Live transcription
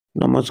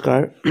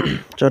নমস্কাৰ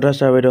শ্ৰোতা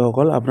ছাৰ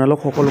বাইদেউসকল আপোনালোক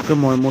সকলোকে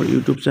মই মোৰ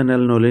ইউটিউব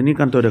চেনেল নলিনী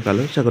কান্ত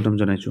ডেকালৈ স্বাগতম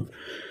জনাইছোঁ।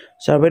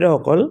 ছাৰ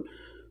বাইদেউসকল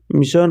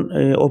mission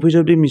office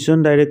of the mission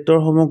director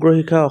সমগ্ৰ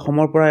শিক্ষা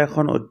অসমৰ পৰা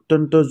এখন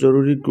অত্যন্ত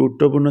জৰুৰী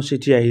গুৰুত্বপূৰ্ণ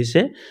চিঠি আহিছে।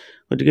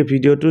 গতিকে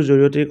ভিডিঅ'টোৰ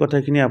জৰিয়তে এই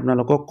কথাখিনি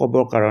আপোনালোকক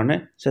ক'বৰ কাৰণে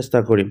চেষ্টা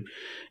কৰিম।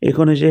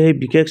 এইখন হৈছে সেই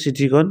বিশেষ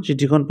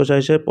চিঠিখন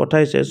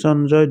পঠাইছে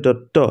Sanjay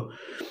Dutta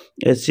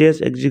ACS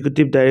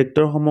executive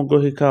director সমগ্ৰ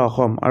শিক্ষা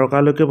অসম আৰু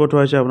কালৈকে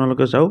পঠোৱাইছে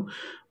আপোনালোকে চাওক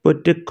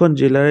প্ৰত্যেকখন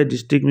জিলাৰে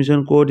ডিষ্ট্ৰিক্ট মিছন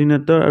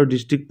কোঅৰ্ডিনেটৰ আৰু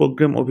ডিষ্ট্ৰিক্ট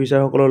প্ৰগ্ৰেম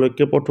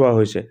অফিচাৰসকললৈকে পঠোৱা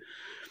হৈছে।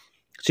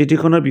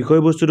 চিঠিখনৰ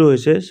বিষয়বস্তুটো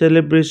হৈছে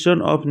celebration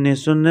of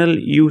national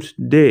youth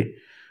day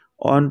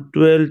on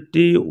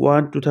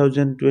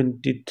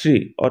 12/1/2023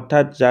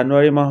 অৰ্থাৎ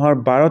জানুৱাৰী মাহৰ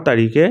 12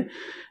 তাৰিখে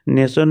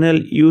নেশ্যনেল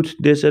ইউথ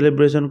ডে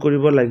চেলিব্ৰেশ্যন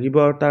কৰিব লাগিব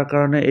আৰু তাৰ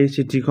কাৰণে এই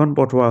চিঠিখন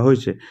পঠোৱা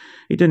হৈছে।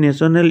 এতিয়া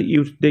নেশ্যনেল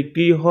ইউথ ডে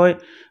কি হয়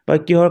বা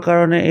কিহৰ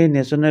কাৰণে এই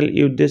নেশ্যনেল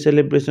ইউথ ডে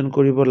চেলিব্ৰেশ্যন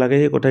কৰিব লাগে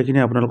সেই কথাখিনি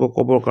আপোনালোকক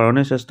ক'বৰ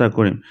কাৰণে চেষ্টা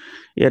কৰিম।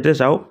 ইয়াতে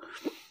চাওক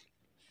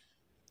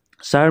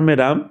Sir,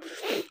 Madam,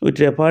 with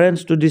reference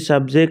to the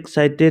subject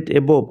cited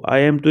above, I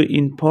am to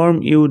inform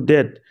you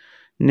that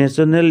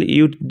National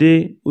Youth Day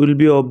will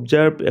be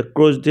observed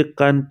across the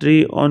country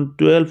on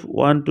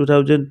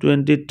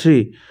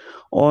 12/1/2023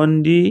 on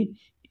the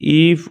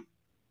eve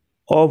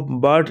of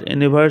birth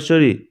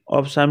anniversary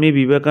of Swami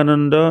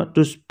Vivekananda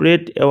to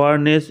spread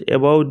awareness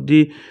about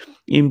the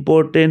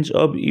importance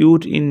of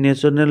youth in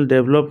national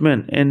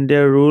development and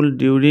their role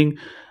during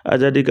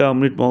Azadi Ka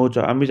Amrit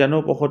Mahotsav. আমি জানো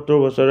 ৭৫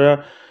 বছৰৰ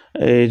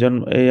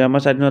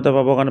আমাৰ স্বাধীনতা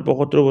পাবৰ কাৰণে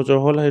 ৭৫ বছৰ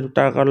হ'ল। সেইটো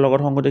তাৰ লগত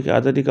সংগতি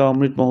আজাদী কা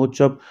অমৃত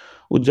মহোৎসৱ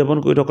উদযাপন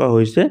কৰি থকা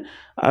হৈছে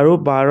আৰু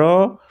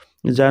 12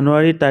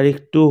 জানুৱাৰী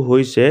তাৰিখটো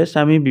হৈছে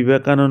স্বামী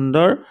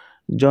বিবেকানন্দৰ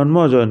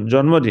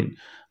জন্মদিন।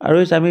 আৰু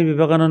এই স্বামী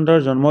বিবেকানন্দৰ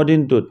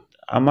জন্মদিনটোত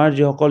আমাৰ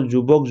যিসকল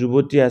যুৱক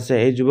যুৱতী আছে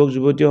এই যুৱক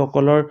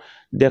যুৱতীসকলৰ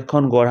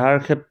দেশখন গঢ়াৰ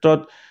ক্ষেত্ৰত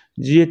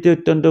যি এটি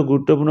অত্যন্ত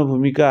গুৰুত্বপূৰ্ণ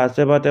ভূমিকা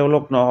আছে বা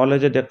তেওঁলোক নহ'লে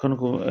যে দেশখন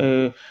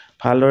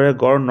ভালদৰে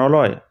গঢ়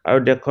নলয় আৰু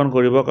দেশখন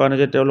গঢ়িবৰ কাৰণে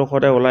যে তেওঁলোক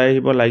সদায় ওলাই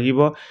আহিব লাগিব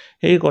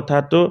সেই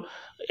কথাটো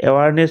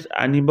এৱাৰনেছ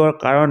আনিবৰ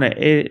কাৰণে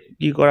এই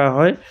কি কৰা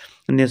হয়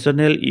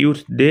নেশ্যনেল ইউথ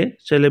ডে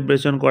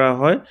চেলিব্ৰেশ্যন কৰা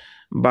হয়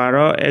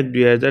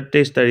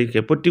 12/1/2023 তাৰিখে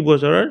প্ৰতি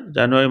বছৰৰ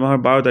জানুৱাৰী মাহৰ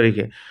 12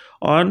 তাৰিখে।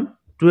 On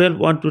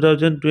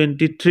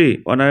 12/1/2023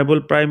 honourable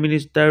prime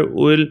minister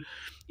will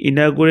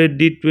inaugurate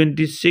the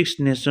 26th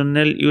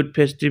National Youth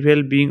Festival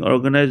being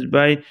organized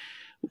by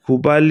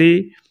Hubali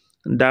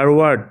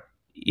Dharwad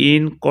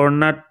in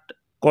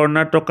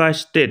Karnataka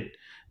state.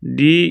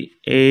 The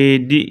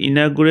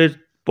inaugural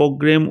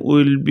program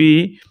will be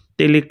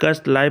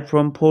telecast live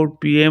from 4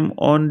 p.m.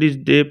 on this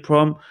day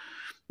from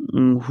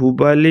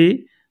Hubali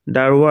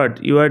Dharwad.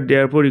 You are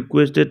therefore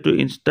requested to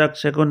instruct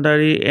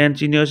secondary and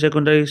senior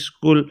secondary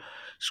school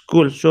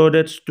so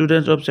that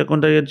students of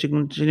secondary and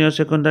senior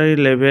secondary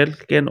level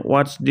can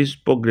watch this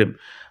program.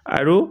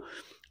 আৰু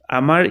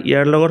আমাৰ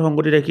ইয়াৰ লগত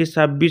সংগতি ৰাখি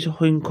 26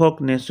 সংখ্যক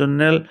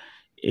national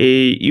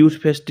youth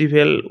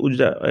festival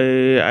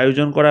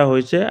আয়োজন কৰা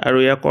হৈছে আৰু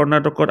ইয়াক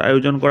কৰ্ণাটকত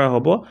আয়োজন কৰা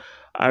হ'ব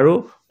আৰু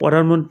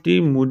প্ৰধানমন্ত্ৰী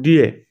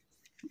মোদীয়ে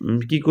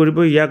কি কৰিব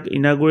ইয়াক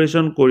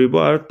ইনাগুৰেশ্যন কৰিব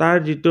আৰু তাৰ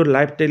যিটো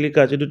লাইভ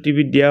টেলিকাষ্ট যিটো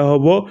টিভিত দিয়া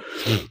হ'ব।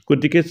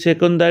 গতিকে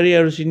ছেকেণ্ডাৰী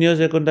আৰু ছিনিয়ৰ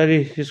ছেকেণ্ডাৰী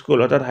স্কুল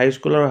অৰ্থাৎ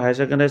হাইস্কুল আৰু হায়াৰ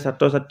ছেকেণ্ডাৰী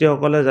ছাত্ৰ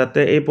ছাত্ৰীসকলে যাতে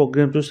এই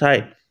প্ৰগ্ৰেমটো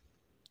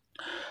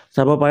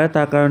চাব পাৰে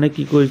তাৰ কাৰণে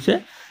কি কৰিছে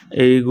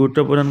এই গুৰুত্ব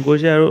প্ৰদান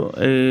কৰিছে আৰু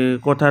এই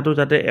কথাটো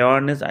যাতে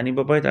এৱাৰনেছ আনিব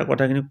পাৰে তাৰ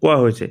কথাখিনি কোৱা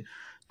হৈছে।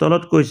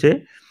 তলত কৈছে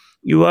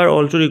You are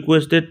also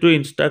requested to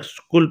instruct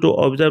school to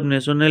observe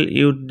National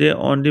Youth Day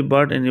on the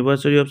birth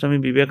anniversary of Swami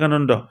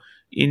Vivekananda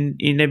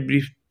in a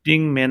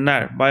briefing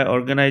manner by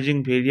organizing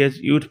various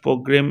youth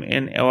program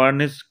and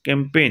awareness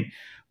campaign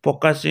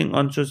focusing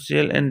on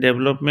social and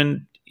development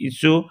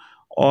issue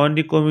on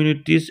the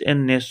communities and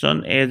nation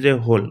as a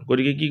whole.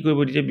 গতিকে কি কৰিব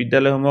দিছে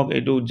বিদ্যালয়সমূহক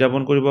এইটো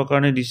উদযাপন কৰিবৰ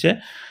কাৰণে দিছে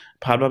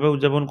ভালভাৱে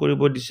উদযাপন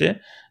কৰিব দিছে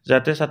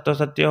যাতে ছাত্ৰ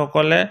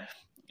ছাত্ৰীসকলে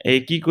এই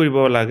কি কৰিব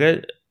লাগে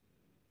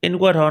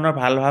এনেকুৱা ধৰণৰ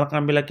ভাল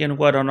কামবিলাক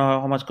কেনেকুৱা ধৰণৰ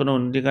সমাজখনৰ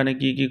উন্নতিৰ কাৰণে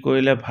কি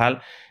কৰিলে ভাল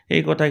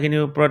এই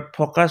কথাখিনিৰ ওপৰত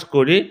ফ'কাছ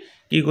কৰি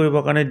কি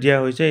কৰিবৰ কাৰণে দিয়া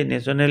হৈছে এই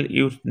নেশ্যনেল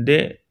ইউথ ডে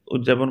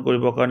উদযাপন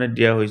কৰিবৰ কাৰণে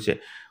দিয়া হৈছে।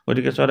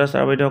 গতিকে ছাৰ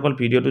বাইদেউসকল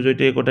ভিডিঅ'টো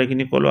জৰিয়তে এই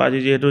কথাখিনি ক'লোঁ। আজি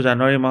যিহেতু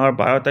জানুৱাৰী মাহৰ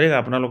 12 তাৰিখ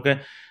আপোনালোকে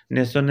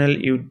নেশ্যনেল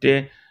ইউথ ডে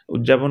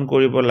উদযাপন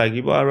কৰিব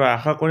লাগিব আৰু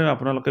আশা কৰিম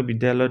আপোনালোকে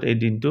বিদ্যালয়ত এই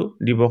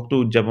দিৱসটো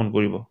উদযাপন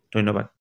কৰিব। ধন্যবাদ।